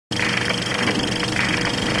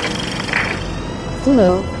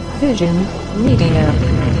FLOWVISIONMEDIA.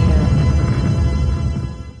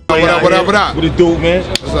 What up? What it do, man?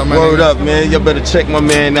 What's up, man? Word up, man. Y'all better check my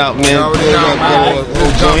man out, man.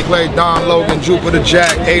 Gunplay, Don Logan, Jupiter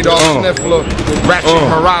Jack, Adolf Sniffler, Ratchet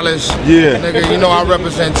Morales. Yeah. Nigga, you know I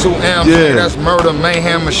represent 2M. Yeah. That's murder,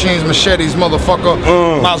 mayhem, machines, machetes, motherfucker.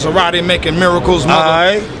 Maserati making miracles,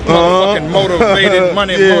 motherfucking motivated,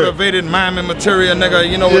 money motivated, miming material, nigga.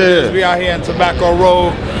 You know what it is. We out here in Tobacco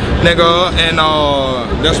Road, nigga, and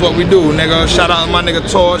that's what we do, nigga. Shout out to my nigga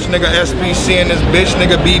Torch, nigga SPC and this bitch,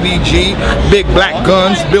 nigga BBG, Big Black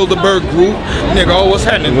Guns, Bilderberg Group, nigga. Oh, what's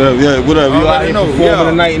happening? Yeah, what up? You out here performing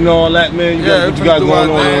tonight and all that, man? You got, what you got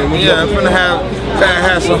going on? Yeah, I'm finna have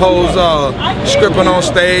some hoes scripting on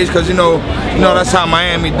stage, cause you know that's how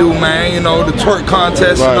Miami do, man. You know, the twerk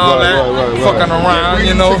contest and all that, fucking around.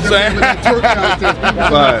 You know what I'm saying?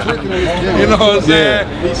 You know what I'm saying?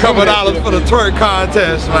 Couple dollars for the twerk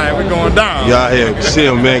contest, man. We going down. Y'all here, see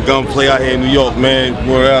him, man. Gunplay out here in New York, man.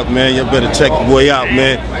 Word up, man. Y'all better check the boy out,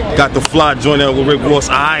 man. Got the fly joint out with Rick Ross.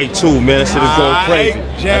 Aight too, man. That shit is going crazy.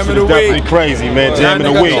 Jam of the week. Definitely crazy, man. Jam of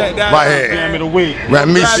the week. Right here. Jam of the week. Let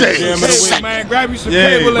me say. Jam of the week, man. Grab you some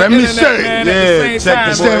cable and internet, man. At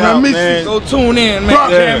the same time, man. Go tune in, man.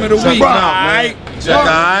 Jam of the week. Alright.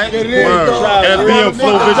 FBM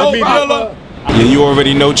Flow Vision Media. Yeah, you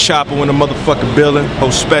already know Chopper in the motherfucking building.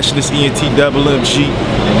 Host specialist ENT double MG.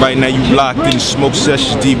 Right now you locked in Smoke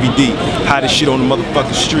Sessions DVD. Hottest shit on the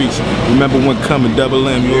motherfucking streets. Remember when coming double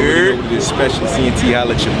M, you already know what it is. Specialist ENT,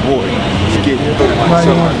 holla at your boy. Let's get it.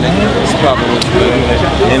 It's poppin', what's good,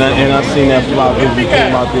 man? And I seen that fly video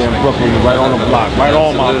came out there in Brooklyn, right on the block, right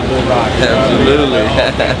on my block. Literally.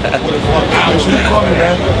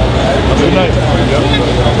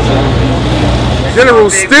 General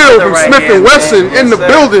Steele from Smif and Wessun in the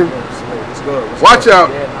building. Watch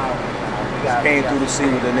out. Came through to see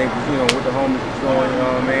what the niggas, you know, what the homies was doing, you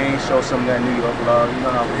know what I mean? Show some of that New York love, you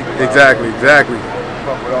know how we Exactly. We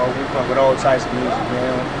fuck with all types of music,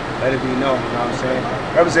 man. Let it be known, you know what I'm saying?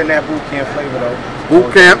 Represent that boot camp flavor though.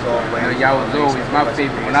 Boot camp. Y'all was always my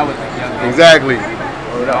favorite when I was young. Exactly.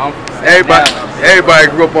 Everybody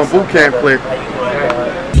grew up on boot camp flavor.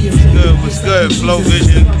 What's good, Flow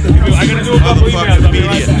Vision? I gotta do a couple emails,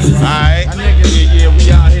 media. Alright. Yeah, we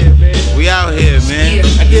out here, man. We out here, man.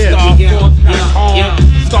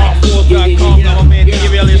 Starforce.com, my man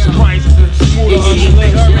DML Price,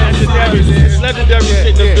 legendary shit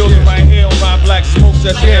in the building right here on Rah Black Smoke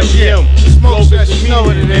Session FBM. Smoke Session, you know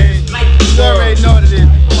what it is. You already know what it is.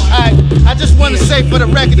 Alright, I just want to say for the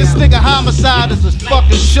record, this nigga Homicide is a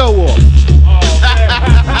fucking show off.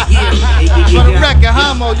 For the record,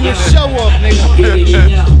 Homo, you a show off, nigga.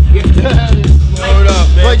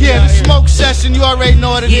 But yeah, the Smoke Session, you already know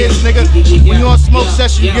what it is, nigga. When you on Smoke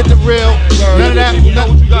Session, you get the real. None of that,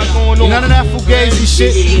 none of that fugazi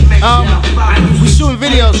shit. We shooting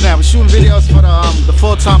videos now. We're shooting videos for the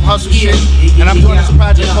full-time hustle shit. And I'm doing this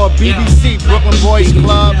project called BBC, Brooklyn Boys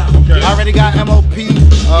Club. I already got MOP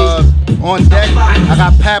on deck. I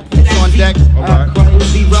got Papoose on deck.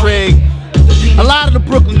 Trig. A lot of the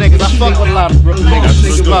Brooklyn niggas, I fuck with a lot of Brooklyn niggas.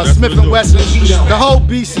 Think about Smif and Wessun, the whole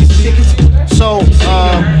BCC. So,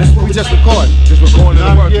 we just recording. Just recording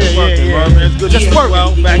and working. Just working.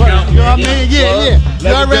 You know what I mean? Yeah. You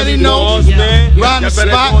already know. Rhyme the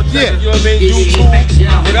spot. Yeah. You know what I mean? YouTube,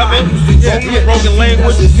 whatever. Broken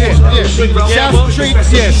language. Shouts to Trig.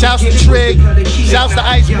 Yeah, shouts to Trig. Shouts to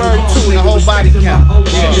Iceberg too, and the whole body count.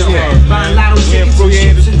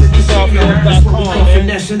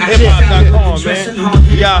 Hiphop.com, man.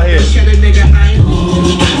 We out here.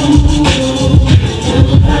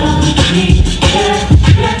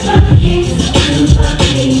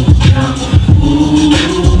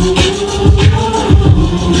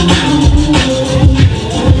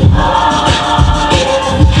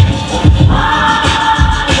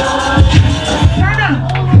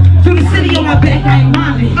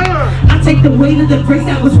 Take the weight of the bricks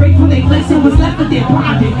that was raped from their place and was left with their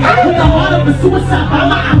body. With the heart of a suicide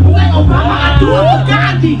bomber, I move like Obama, I do it for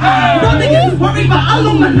Gandhi. No niggas is worried about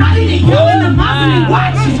Illuminati, they killing them out and they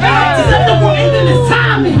watching. Just let the war end in this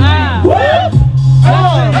timing.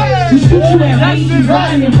 We shoot you at range, you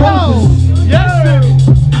riding in roses.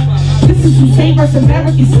 This is Hussein versus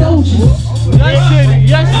American soldiers.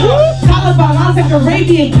 Taliban lines like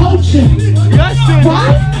Arabian culture.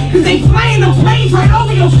 Why? Cause they flying them planes right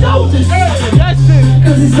over your shoulders.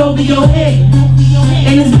 Cause it's over your head.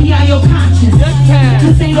 And it's beyond your conscience.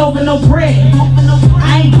 This ain't over no bread.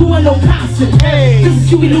 I ain't doing no concert. This is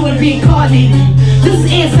Scooby-Doo reincarnated. This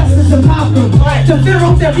is ancestors of Malcolm. The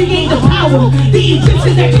pharaohs that regained the power. The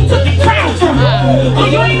Egyptians that you took the crown from. Oh,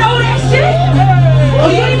 you ain't know that shit? Oh,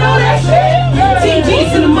 you ain't know that shit?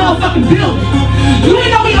 motherfucking building. You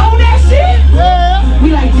ain't know we own that shit? Yeah.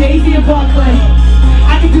 We like Jay-Z and Barclay.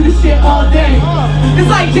 I can do this shit all day. It's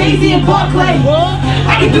like Jay-Z and Barclay.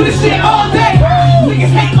 I can do this shit all day.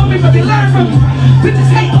 Niggas hate on me, but they learn from me. Bitches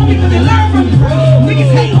hate on me, but they learn from me.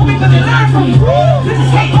 Niggas hate on me, but they learn from me. Bitches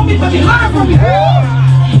hate on me, but they learn from me.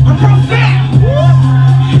 I'm profound.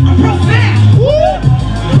 I'm profound.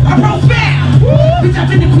 I'm profound. Bitch, I've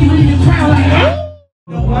been the queen in the crown like that.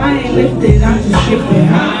 No, I ain't lifted, I'm just gifted.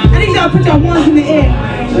 I need y'all to put your ones in the air.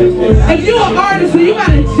 If you an artist or you got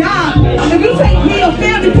a job, if you take care of your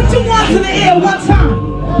family, put your ones in the air one time.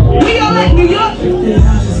 We all at New York?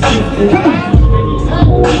 Come on.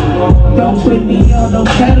 Don't put me on no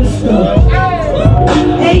pedestal.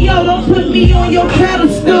 Hey yo, don't put me on your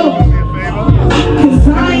pedestal. Cause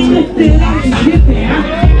I ain't lifted, I'm just gifted.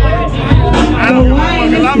 No, I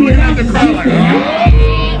ain't lifted, I'm just gifted.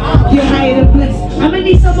 You're higher than bliss. I'ma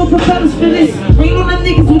need some more propellers for this. Bring on them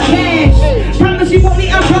niggas with cash. Promise you want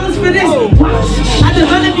me, I promise for this. Watch, I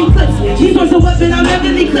develop me clips. These ones a weapon, I'm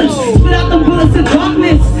never the clips. Spit out them bullets in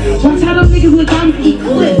darkness. Watch how them niggas look, I'm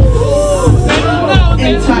eclipsed.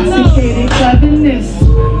 Intoxicated cleverness.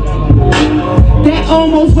 That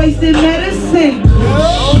almost wasted medicine.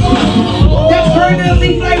 That burning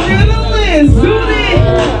leaf like Ritalin. Zoom in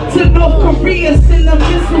to North Korea, send them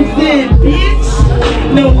missiles in, bitch.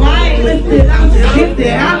 No, I ain't lifted, I'm just gifted.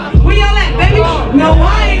 Where y'all at, baby? No,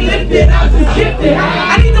 I ain't lifted, I'm just gifted.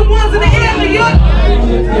 I need the ones in the air, New York.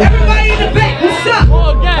 Everybody in the back, what's up?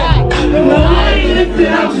 No, I ain't lifted,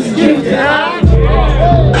 I'm just gifted.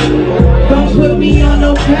 Don't put me on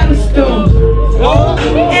no pedestal.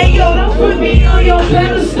 Hey yo, don't put me on your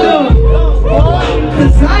pedestal.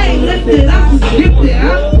 Cause I ain't lifted, I'm just gifted.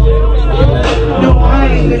 No, I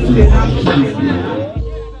ain't lifted, I'm just gifted.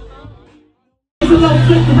 Low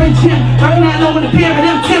flip the red chin, rockin' that low with a pair of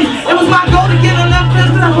them Timbs. It was my goal to get on them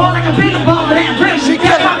flips, cause I roll like a big ball with that brim. She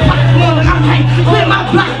got my block more like I'm hang. Clear my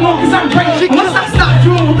block more cause I'm great. Once I stop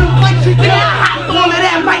drawing with them flakes, then I hop on to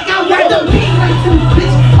that mic. I wear them pink lights in the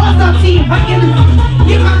bitch. All-star team, I get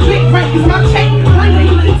my big break, cause my chain like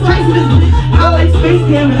this place with this bitch. I like Space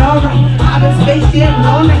Jam and alright. I been Space Jam and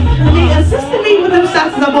all night. And they assisted me with them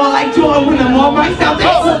shots, cause I'm all like Jordan when I'm all right out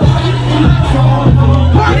there.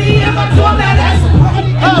 Party in my door, that ass.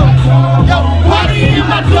 Party in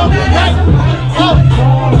my door, that ass.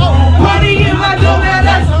 Party in my door, that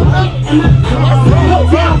ass.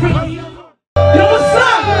 Yo, what's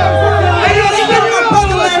up? Hey, yo, they got my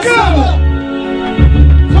brother last summer.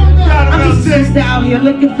 I'm just stressed out here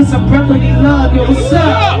looking for some brotherly love. Yo, what's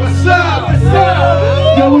up? What's up? What's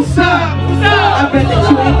up? Yo, what's up? I bet that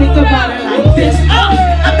you ain't think about it like this. I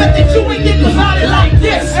bet that you ain't think about it like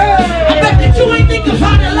this. I bet that you ain't think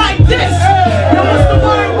about it like this. Yo, what's the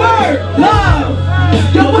word? Love.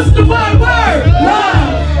 Yo, what's the word? Love.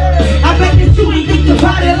 I bet that you ain't think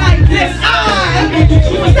about it like this. I bet that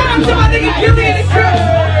you ain't. Shout out to my nigga Gillie Da Kid.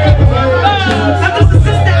 I'm just a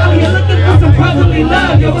sister out here looking for some brotherly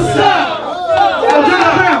love. Yo, what's up? Yo,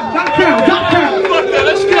 drop crown.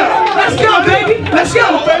 Let's go. Let's go, baby. Let's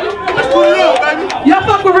go, baby. Let's put it up, baby. Y'all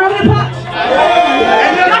fuck with real hip hop?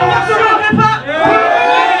 Y'all fuck with real hip hop?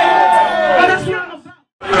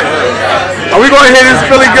 Are we gonna hear this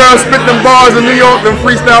Philly girl spit them bars in New York, them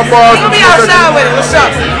freestyle bars? You be outside with it. What's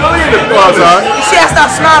up? You see I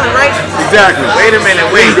stop smiling, right? Exactly. Wait a minute,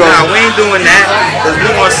 nah, we ain't doing that. Cause we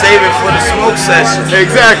gonna save it for the smoke session.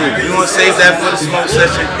 Exactly. We gonna save that for the smoke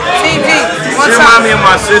session. TG, one time. Remind me of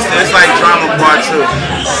my sister. It's like drama part 2.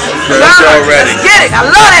 Let's get it. I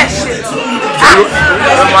love that shit.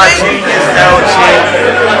 My genius, LG,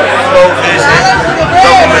 Flow Vision,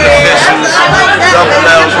 government officials, double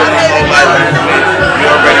L's with me, you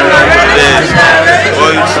already know what it is.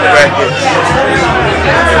 Royalty Records,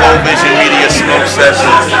 FLOWVISIONMEDIA smoke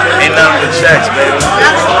sessions. Ain't nothing but checks, baby.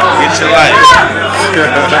 Get your life.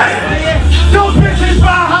 Don't bitches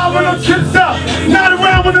fly high when them chips up, not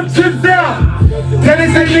around when them chips down. Then they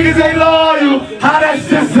say niggas ain't loyal, how that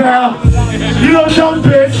shit sound? You know dumb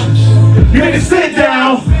bitch, you need to sit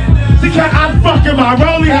down. Because I'm fucking my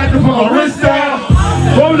rollie, had to put my wrist down.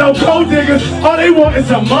 Oh no gold diggers, all they want is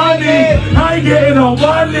some money. I ain't getting no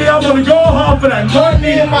money, I'm gonna go home for that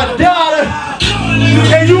money and my daughter.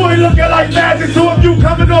 And you ain't looking like magic, so if you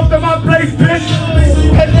coming off to my place, bitch,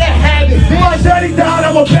 and that habit. My daddy died,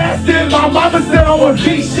 I'm a bastard, my mama said I'm a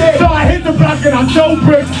piece shit. So I hit the block and I sold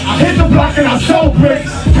bricks,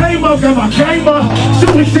 Came up, got my game up,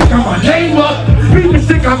 shooting shit, got my name up, beating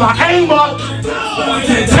shit, got my aim up.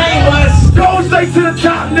 Go straight to the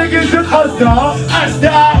top, niggas, it's us, dawg. Us,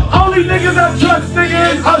 dawg. Only niggas that trust,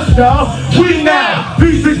 niggas, us, dawg. We now,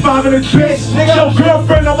 B65 with his bitch. Nigga, no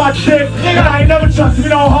girlfriend on my chick. Nigga, I ain't never trusted me,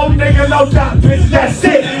 no hoe, nigga, no doubt, bitch. That's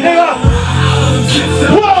it, nigga.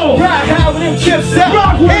 Whoa! Rock out with them chips out.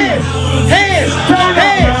 Rock with hands, hands,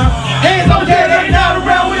 hands. Okay, they not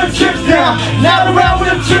around with them chips down. Not around with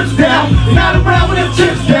them chips down. Not around with them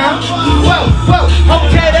chips down. Whoa, whoa.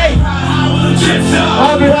 Okay, they.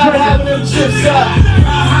 I'll be having them chips up.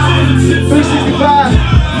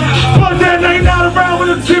 365. But then they not around with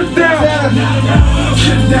them chips down.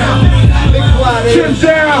 Chips down. Chips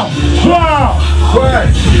down. Wow. Right.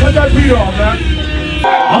 Cut that beat off, man.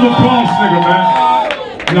 I'm a Bronx nigga, man.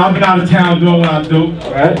 You know, I've been out of town doing what I do.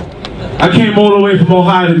 Right. I came all the way from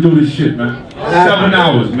Ohio to do this shit, man. 7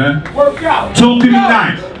 hours, man. Work out. Talk to me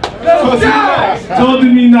nice. Talk to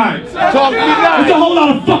me nice. There's a whole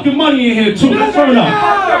lot of fucking money in here, too. Let's turn up.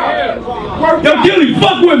 Yo, Gillie,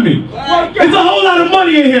 fuck with me. There's a whole lot of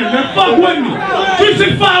money in here, man. Fuck with me.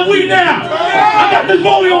 365, we now. I got this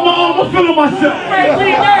rollie on my arm. I'm feeling myself.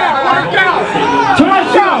 We now. Work out. Turn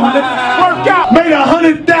that shit out, man. Work out. Made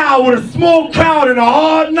 100,000 with a small crowd and a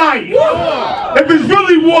hard night. If it's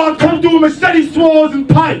really war, I come through with machete swords and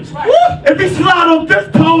pipes. If he slide off this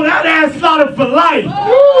pole, that ass slotted for life.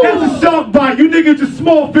 That's a shark bite. You niggas just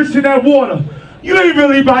small fish in that water. You ain't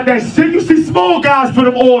really about that shit. You see small guys for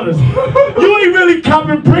them orders. You ain't really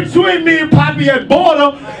copping bricks. You ain't me and Poppy at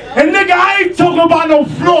border. And nigga, I ain't talking about no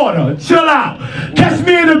Florida. Chill out. Catch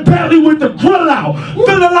me in the belly with the grill out.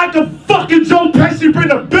 Feeling like a fucking Joe Pesci, bring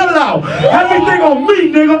the bill out. Everything on me,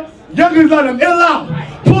 nigga. Youngins let them ill out.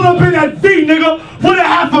 Pull up in that V, nigga. Put a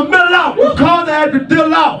 $500,000 out. The car that had to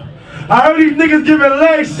deal out. I heard these niggas giving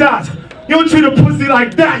leg shots. You don't treat a pussy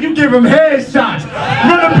like that, you give him headshots.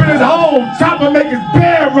 Run up in his home, chop him, make his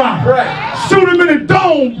bed rock. Shoot him in the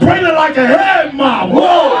dome, brain it like a head mob.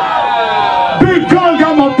 Whoa! Big gun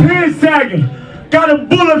got my pants sagging. Got a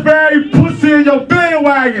bullet for every pussy in your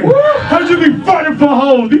bandwagon. Heard you be frontin' for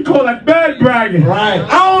hoes, we call that bad bragging. Right.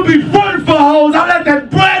 I don't be frontin' for hoes, I let that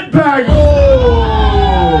bread bag.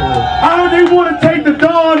 I heard they wanna take the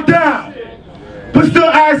dawn down. But still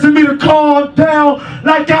asking me to calm down,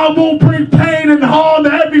 like I won't bring pain and harm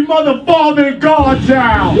to every mother, father, and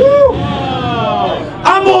godchild.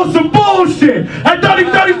 I'm on some bullshit. At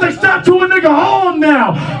 30-30, they shot to a nigga home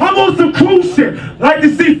now. I'm on some cruise shit, like the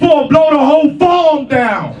C4 blow the whole farm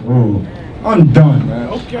down. I'm done, man.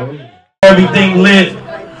 Okay. Everything lit.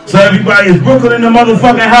 So everybody, is Brooklyn in the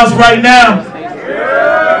motherfucking house right now?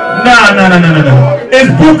 Nah. Is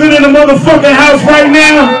Brooklyn in the motherfucking house right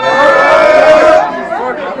now?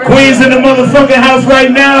 Queens in the motherfucking house right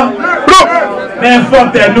now? Man,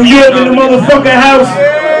 fuck that. New York in the motherfucking house?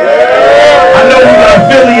 I know we got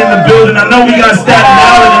Philly in the building. I know we got Staten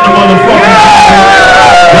Island in the motherfucking house.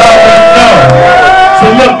 Y'all already know. So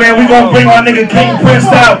look, man, we gonna bring our nigga King Prince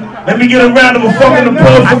out. Let me get a round of fucking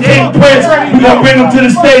applause for King Prince. We gonna bring him to the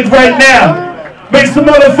stage right now. Make some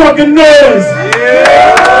motherfucking noise.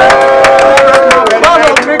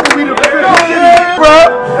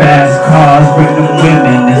 Fast cars, bring them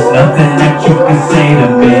women, there's nothing that you can say to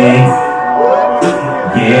me.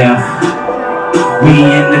 Yeah, we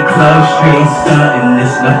in the club straight stunting,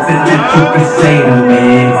 there's nothing that you can say to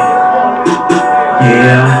me.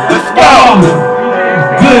 Yeah, let's go.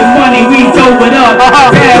 Good money, we throw it up.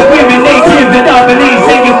 Bad women, they give it up, and they ain't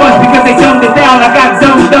taking much because they dumbed it down. I got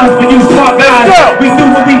dumb dumbs for you smart guys. We do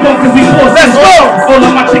what we want cause we force. Let's go. All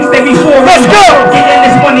of my chicks, they be for. Let's go. Getting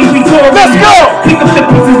this money, we touring. Let's go. Pick up the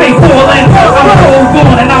pieces, they falling. I'm full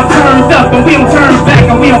on and I'm turned up, and we don't turn back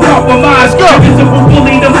and we don't compromise. Invisible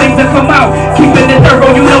bully, them things that come out. Keeping it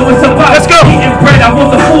thorough, you know it's about. Let's go. Eating bread, I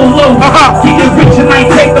want the full loaf. Getting rich and I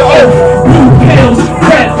take the oath. Blue pills,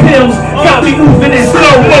 red pills, got me moving in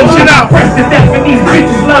slow motion. I press to death and these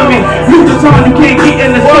bitches love me. Luton, you can't get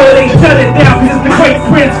in the store, they shut it down cause it's the great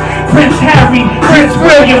Prince, Prince Harry, Prince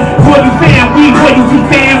William. Royal fam, we royalty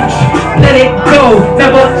fam. Let it go,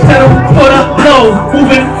 never settle for the low.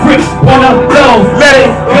 Moving bricks on the low, let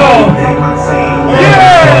it go.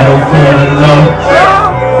 Yeah! Settle for the low.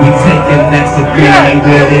 We taking next to be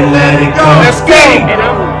ready, let it go. Let's go!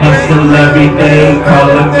 Hustle every day,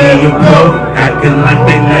 calling me a pro, acting like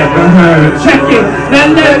they never heard. Check it, now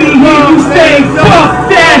let me hear you say, fuck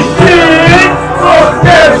that shit! Fuck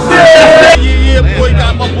that shit! Yeah, boy,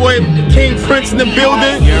 got my boy King Prince in the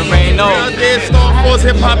building. You already know. Out there,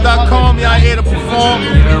 StarForceHipHop.com, y'all here to perform.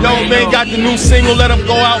 Yo, man, got got the new single, Let Him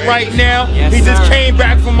Go, out right now. He just came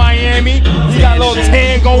back from Miami. He got a little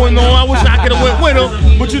tan going on. I wish I could have went with him,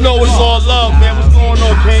 but you know it's all love, man. What's going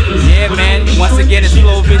on, King? Yeah, man. Once again, it's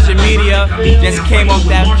FLOWVISIONMEDIA. Just came off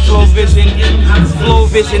that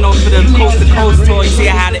FLOWVISION off of the Coast to Coast tour. You see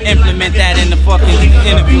how to implement that in the fucking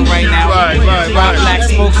interview right now. Right. Rah Black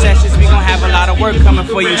Smoke Sessions. We gonna have a lot of work coming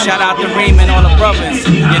for you. Shout out to Reemo and all the brothers.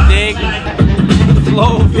 You dig?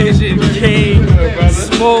 FLOWVISION King,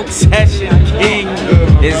 Smoke Session King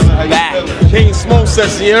is back. King Smoke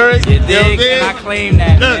Session, you heard? You dig? And I claim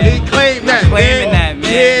that, Look, man. he claimed that, Claiming that, man.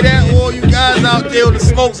 Yeah, that all you guys out there with the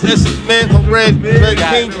Smoke Session, man. I read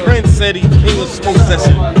King Prince said he King of Smoke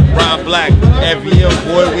Session. Rah Black, FVM,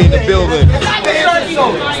 boy, we in the building. Stop it, Sharky.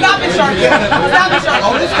 Stop it, Sharky. Stop it,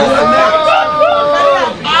 Sharky.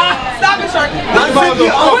 Stop it, Sharky. What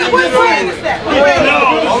brand is that?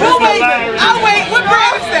 I'll wait. What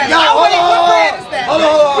brand is that? What brand is that?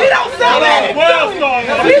 We don't sell that.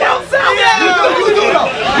 We don't sell that. You do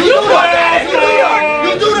though. You bought that in New York.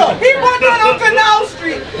 You do though. He bought that on Canal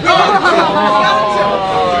Street.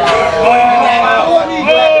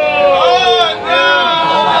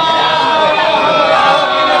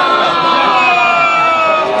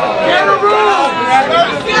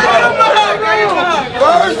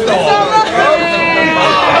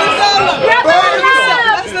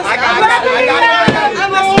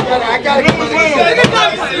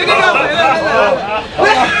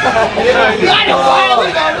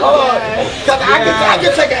 I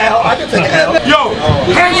can take an L. I can take an L. Yo,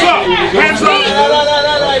 hands up. Hands up.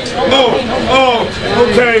 Oh,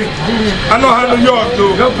 okay. I know how New York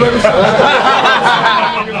do. Don't play with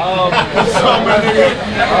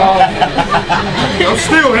I'm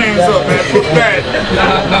still hands up, man. What's bad?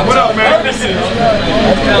 What up, man?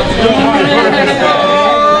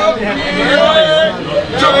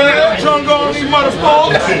 Jungle on these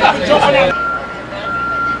motherfuckers.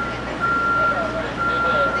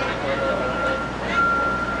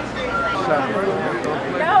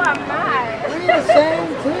 No, I'm not. We the same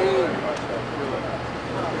team.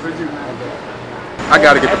 I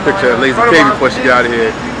gotta get the picture of Lazy K before she got out of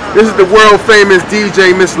here. This is the world famous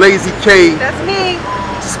DJ Miss Lazy K. That's me.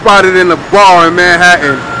 Spotted in a bar in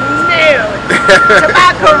Manhattan. New.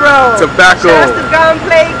 Tobacco Road. Tobacco. Shout out to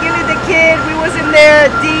Gunplay, Gillie Da Kid. We was in there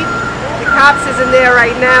deep. The cops is in there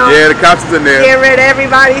right now. Yeah, the cops is in there. Getting ready.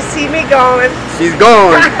 Everybody see me going. She's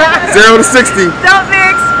gone. 0 to 60. Don't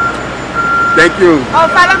mix. Thank you.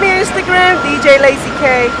 Oh, follow me on Instagram, DJ Lazy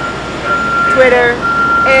K, Twitter,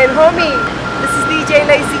 and homie, this is DJ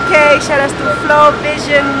Lazy K. Shout out to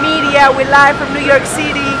FLOWVISIONMEDIA. We're live from New York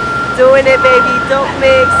City, doing it, baby. Don't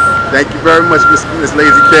mix. Thank you very much, Miss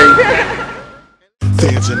Lazy K.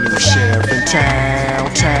 There's a new sheriff in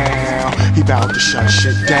town. He bout to shut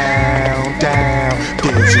shit down.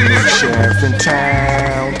 There's a new sheriff in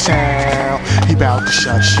town. He bout to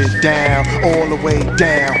shut shit down, all the way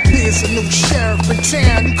down. Here's a new sheriff in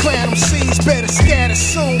town. You clan MCs better scatter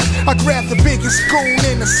soon. I grab the biggest goon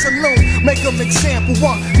in the saloon, make them example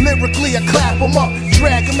one. Lyrically, I clap them up,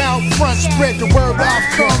 drag them out front, spread the word I've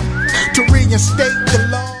come to reinstate the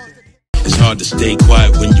law. It's hard to stay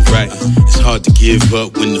quiet when you write. It's hard to give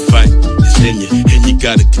up when the fight is in you, and you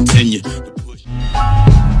gotta continue to push.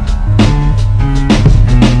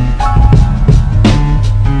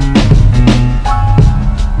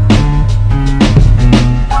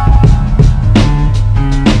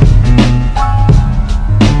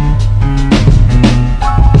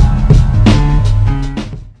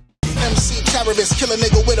 Kill a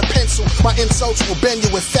nigga with a pencil. My insults will bend you,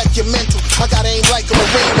 infect your mental. I got aim like a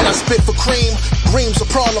Marine and I spit for cream. Green's a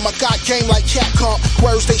problem, I got game like Capcom.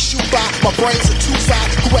 Words they shoot by, my brains are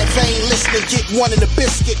 2-5. Whoever ain't listening, get one in the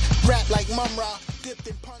biscuit. Rap like Mum Ra.